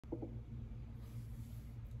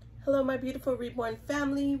Hello, my beautiful reborn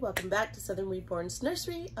family. Welcome back to Southern Reborn's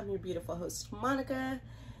Nursery. I'm your beautiful host, Monica.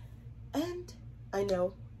 And I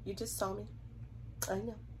know you just saw me. I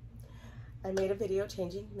know. I made a video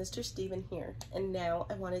changing Mr. Steven here. And now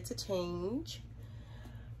I wanted to change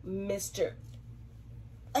Mr.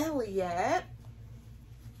 Elliot.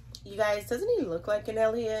 You guys, doesn't he look like an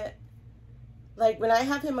Elliot? Like when I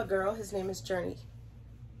have him a girl, his name is Journey.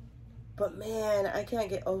 But man, I can't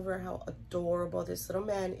get over how adorable this little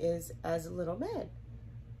man is as a little man.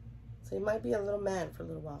 So he might be a little man for a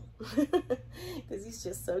little while. Because he's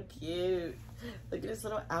just so cute. Look at his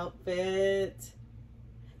little outfit.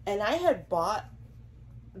 And I had bought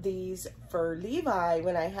these for Levi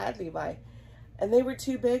when I had Levi. And they were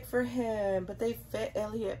too big for him. But they fit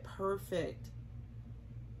Elliot perfect.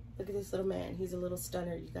 Look at this little man. He's a little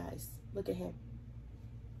stunner, you guys. Look at him.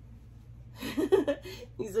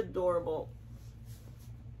 He's adorable.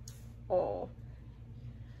 Oh,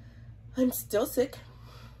 I'm still sick.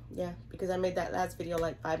 Yeah, because I made that last video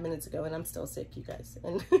like 5 minutes ago and I'm still sick, you guys.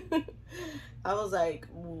 And I was like,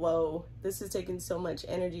 whoa, this is taking so much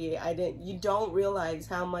energy. You don't realize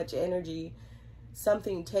how much energy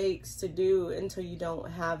something takes to do until you don't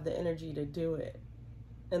have the energy to do it.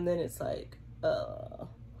 And then it's like,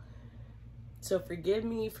 so forgive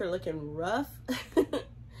me for looking rough.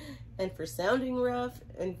 And for sounding rough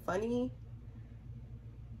and funny,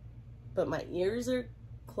 but my ears are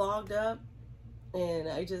clogged up and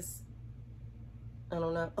I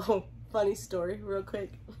don't know. Oh, funny story real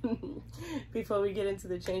quick before we get into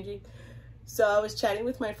the changing. So I was chatting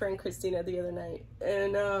with my friend Christina the other night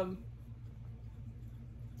and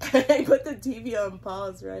I put the TV on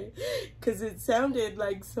pause, right? Because it sounded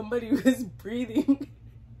like somebody was breathing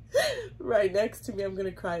right next to me. I'm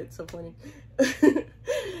gonna cry, it's so funny.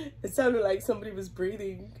 It sounded like somebody was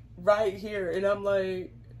breathing right here, and I'm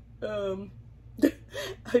like, I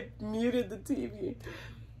muted the TV,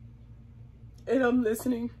 and I'm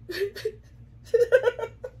listening.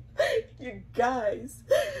 You guys,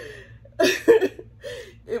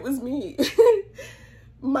 it was me.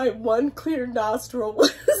 My one clear nostril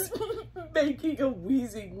was making a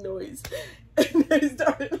wheezing noise, and I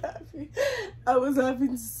started laughing. I was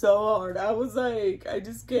laughing so hard. I was like, I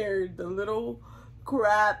just scared the little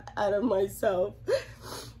crap out of myself,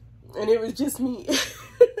 and it was just me.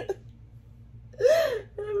 It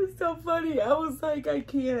was so funny. I was like, I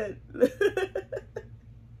can't.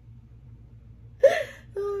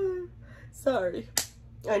 Sorry.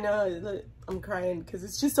 I know I'm crying because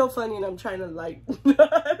it's just so funny and I'm trying to like but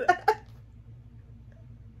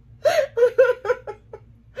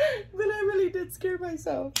I really did scare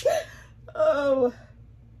myself. Oh,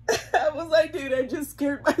 I was like, dude, I just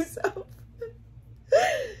scared myself.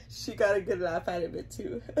 She got a good laugh out of it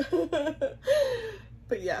too.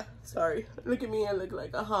 But yeah, sorry. Look at me, I look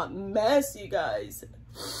like a hot mess, you guys.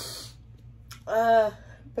 But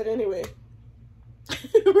anyway,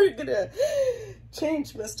 we're gonna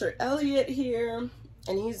change Mr. Elliot here,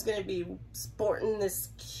 and he's gonna be sporting this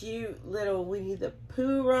cute little Winnie the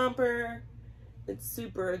Pooh romper. It's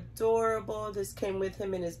super adorable. This came with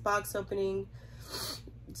him in his box opening,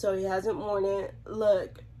 so he hasn't worn it.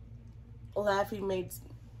 Look, Laffy makes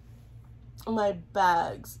my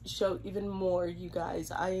bags show even more, you guys.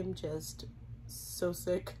 I am just so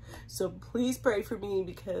sick. So please pray for me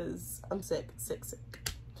because I'm sick.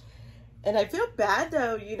 And I feel bad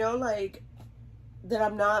though, you know, like that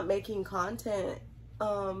I'm not making content.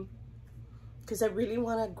 Because I really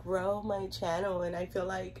want to grow my channel, and I feel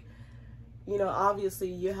like, you know, obviously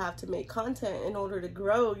you have to make content in order to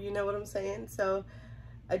grow, you know what I'm saying? So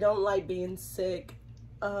I don't like being sick.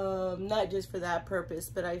 Not just for that purpose,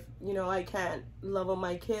 but I can't love on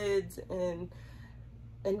my kids and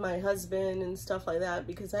my husband and stuff like that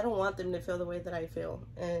because I don't want them to feel the way that I feel,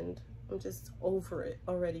 and I'm just over it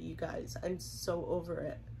already, you guys. I'm so over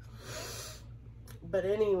it. But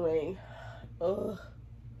anyway, let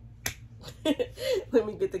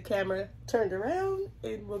me get the camera turned around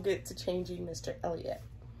and we'll get to changing Mr. Elliot.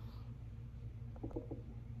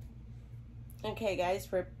 Okay guys,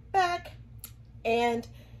 we're back. And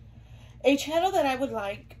a channel that I would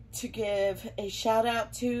like to give a shout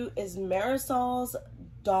out to is Marisol's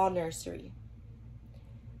Doll Nursery.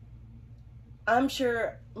 I'm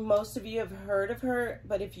sure most of you have heard of her,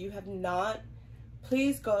 but if you have not,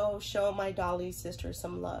 please go show my Dolly sister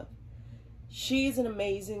some love. She's an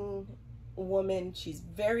amazing woman. She's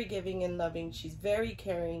very giving and loving. She's very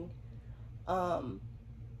caring.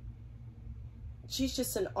 She's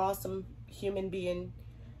just an awesome human being.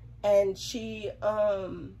 And she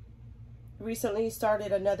recently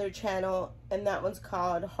started another channel, and that one's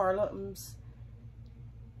called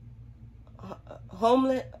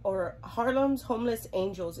Harlem's Homeless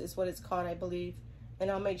Angels is what it's called, I believe.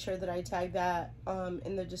 And I'll make sure that I tag that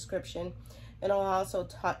in the description. And I'll also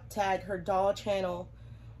tag her doll channel,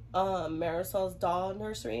 Marisol's Doll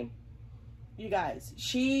Nursery. You guys,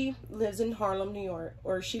 she lives in Harlem, New York,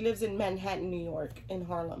 or she lives in Manhattan, New York, in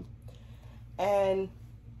Harlem. And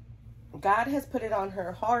God has put it on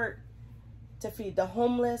her heart to feed the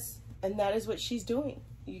homeless, and that is what she's doing,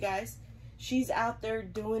 you guys. She's out there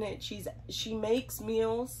doing it. She makes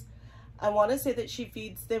meals. I want to say that she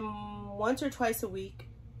feeds them once or twice a week.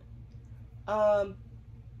 You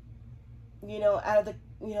know, out of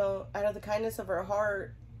the kindness of her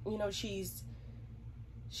heart, you know, she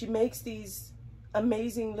makes these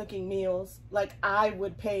amazing looking meals. Like, I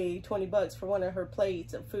would pay 20 bucks for one of her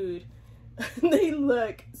plates of food. They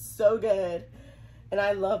look so good. And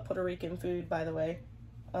I love Puerto Rican food, by the way.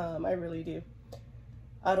 I really do.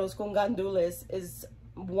 Arroz con gandules is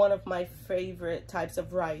one of my favorite types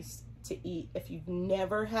of rice to eat. If you've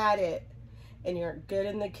never had it and you're good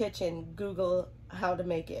in the kitchen, Google how to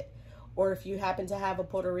make it. Or if you happen to have a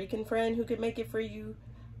Puerto Rican friend who could make it for you,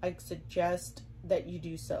 I suggest that you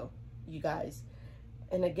do so, you guys.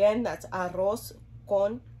 And again, that's arroz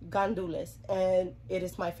con gandules, and it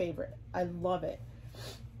is my favorite. I love it.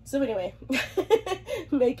 So anyway,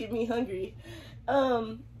 making me hungry.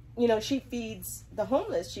 You know, she feeds the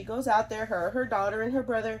homeless. She goes out there, her daughter and her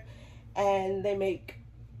brother, and they make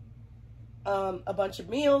a bunch of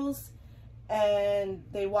meals, and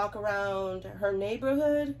they walk around her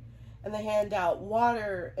neighborhood, and they hand out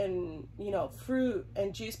water and, you know, fruit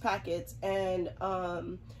and juice packets and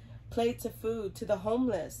plates of food to the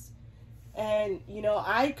homeless. And, you know,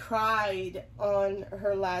 I cried on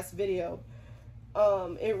her last video.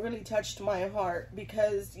 It really touched my heart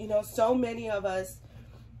because, you know, so many of us,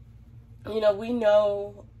 you know, we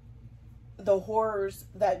know the horrors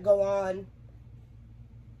that go on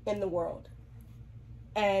in the world.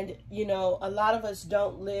 And, you know, a lot of us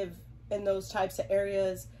don't live in those types of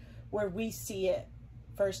areas where we see it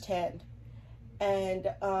firsthand. And,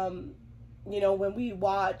 you know, when we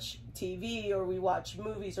watch TV or we watch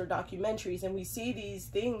movies or documentaries and we see these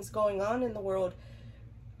things going on in the world,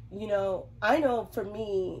 you know, I know for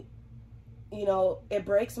me, you know, it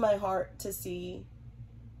breaks my heart to see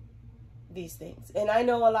these things. And I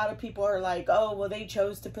know a lot of people are like, oh, well, they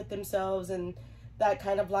chose to put themselves in that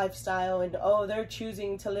kind of lifestyle, and oh, they're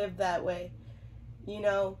choosing to live that way, you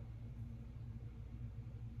know.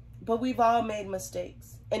 But we've all made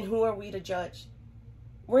mistakes, and who are we to judge?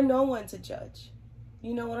 We're no one to judge.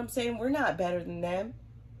 You know what I'm saying? We're not better than them.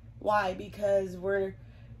 Why? Because we're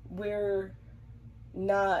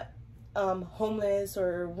not homeless,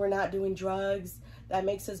 or we're not doing drugs. That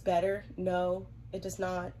makes us better? No, it does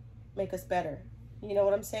not make us better. You know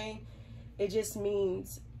what I'm saying? It just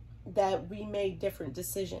means that we made different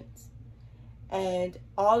decisions. And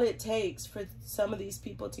all it takes for some of these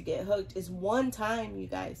people to get hooked is one time, you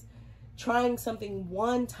guys. Trying something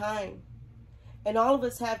one time. And all of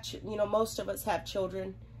us have, you know, most of us have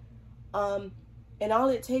children. And all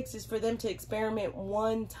it takes is for them to experiment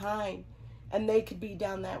one time. And they could be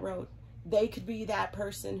down that road. They could be that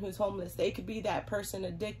person who's homeless. They could be that person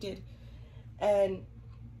addicted. And,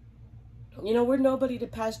 you know, we're nobody to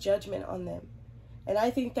pass judgment on them. And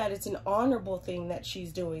I think that it's an honorable thing that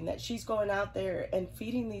she's doing, that she's going out there and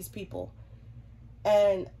feeding these people.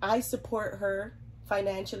 And I support her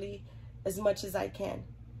financially as much as I can.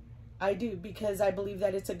 I do, because I believe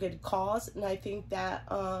that it's a good cause. And I think that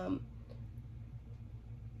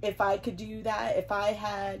if I could do that, if I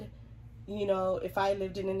had, you know, if I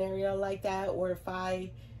lived in an area like that, or if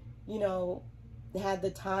I, you know, had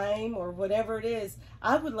the time or whatever it is,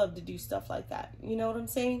 I would love to do stuff like that. You know what I'm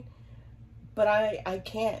saying? But I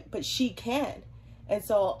can't, but she can. And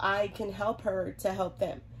so I can help her to help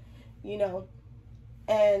them, you know.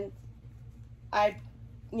 And I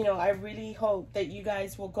really hope that you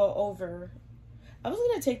guys will go over. I was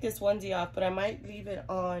going to take this onesie off, but I might leave it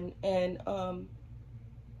on. And,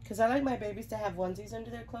 because I like my babies to have onesies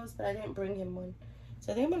under their clothes, but I didn't bring him one.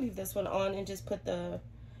 So I think I'm going to leave this one on and just put the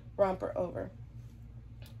romper over.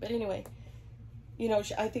 But anyway, you know,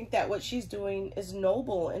 I think that what she's doing is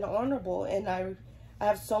noble and honorable. And I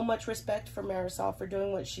have so much respect for Marisol for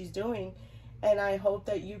doing what she's doing. And I hope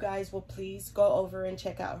that you guys will please go over and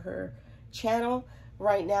check out her channel.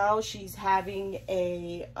 Right now, she's having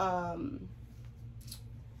a,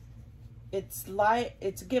 it's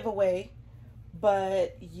a giveaway,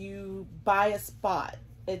 but you buy a spot.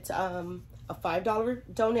 It's a $5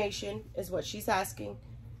 donation is what she's asking.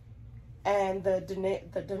 And the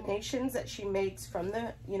donations that she makes from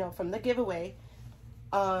the, you know, from the giveaway,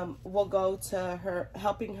 will go to her,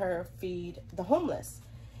 helping her feed the homeless.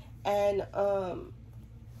 And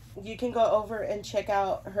you can go over and check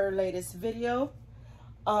out her latest video.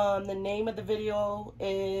 The name of the video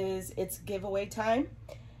is It's Giveaway Time.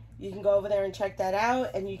 You can go over there and check that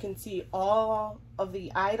out, and you can see all of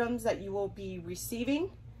the items that you will be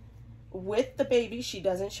receiving with the baby. She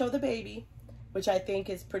doesn't show the baby, which I think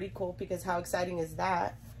is pretty cool, because how exciting is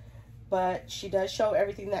that? But she does show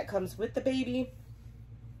everything that comes with the baby.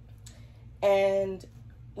 And,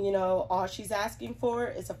 you know, all she's asking for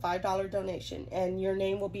is a $5 donation, and your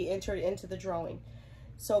name will be entered into the drawing.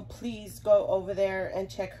 So please go over there and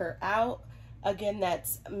check her out. Again,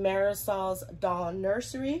 that's Marisol's Doll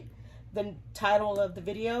Nursery. The title of the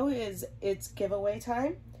video is It's Giveaway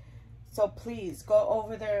Time. So please go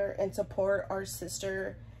over there and support our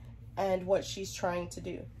sister and what she's trying to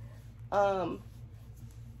do.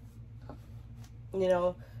 You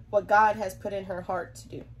know, what God has put in her heart to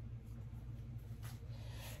do.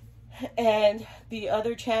 And the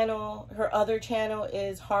other channel, her other channel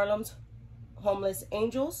is Harlem's Homeless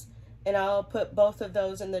Angels, and I'll put both of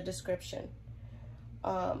those in the description.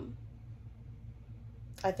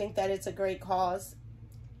 I think that it's a great cause,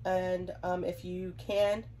 and if you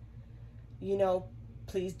can, you know,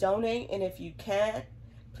 please donate, and if you can't,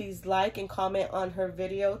 please like and comment on her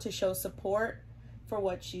video to show support for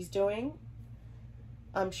what she's doing.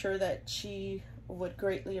 I'm sure that she would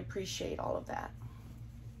greatly appreciate all of that.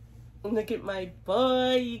 Look at my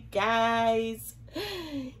boy, you guys.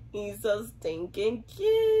 He's so stinking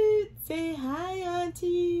cute. Say hi,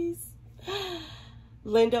 aunties.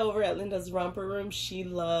 Linda over at Linda's Romper Room, she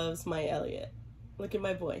loves my Elliot. Look at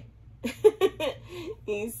my boy.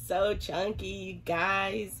 He's so chunky, you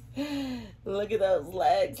guys. Look at those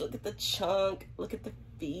legs. Look at the chunk. Look at the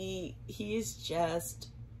feet. He is just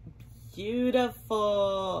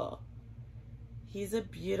beautiful. He's a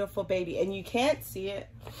beautiful baby, and you can't see it,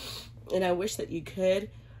 and I wish that you could,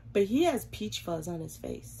 but he has peach fuzz on his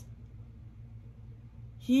face.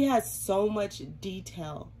 He has so much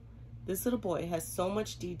detail. This little boy has so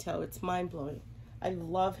much detail. It's mind-blowing. I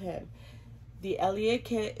love him. The Elliot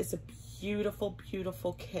kit is a beautiful,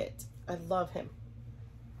 beautiful kit. I love him.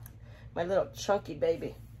 My little chunky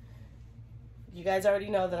baby. You guys already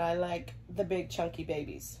know that I like the big chunky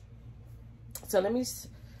babies. So let's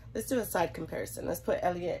do a side comparison. Let's put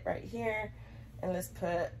Elliot right here, and let's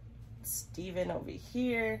put Steven over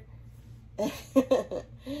here.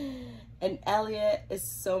 And Elliot is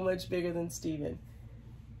so much bigger than Steven.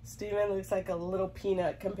 Steven looks like a little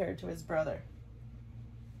peanut compared to his brother.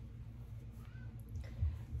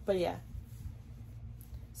 But yeah.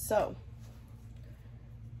 So,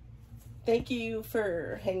 thank you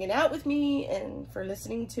for hanging out with me and for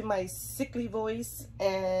listening to my sickly voice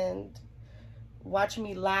and watching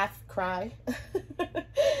me laugh, cry.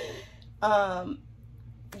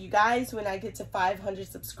 You guys, when I get to 500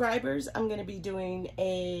 subscribers, I'm going to be doing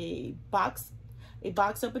a box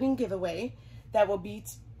opening giveaway that will be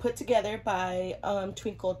put together by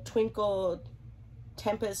Twinkle Twinkle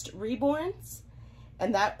Tempest Reborns,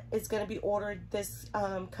 and that is going to be ordered this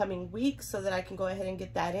coming week, so that I can go ahead and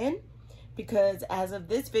get that in, because as of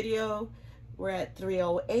this video, we're at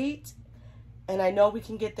 308. And I know we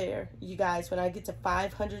can get there, you guys. When I get to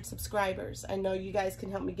 500 subscribers, I know you guys can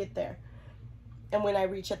help me get there. And when I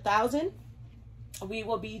reach 1,000, we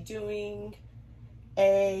will be doing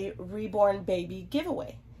a reborn baby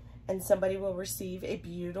giveaway. And somebody will receive a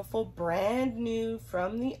beautiful, brand new,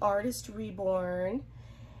 from the artist Reborn,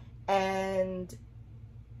 and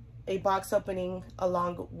a box opening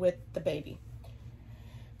along with the baby.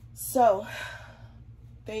 So,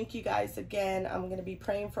 thank you guys again. I'm going to be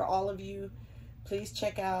praying for all of you. Please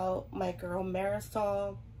check out my girl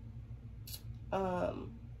Marisol.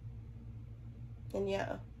 And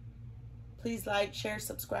yeah, please like, share,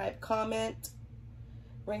 subscribe, comment,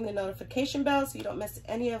 ring the notification bell so you don't miss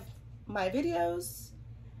any of my videos.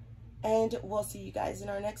 And we'll see you guys in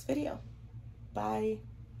our next video. Bye.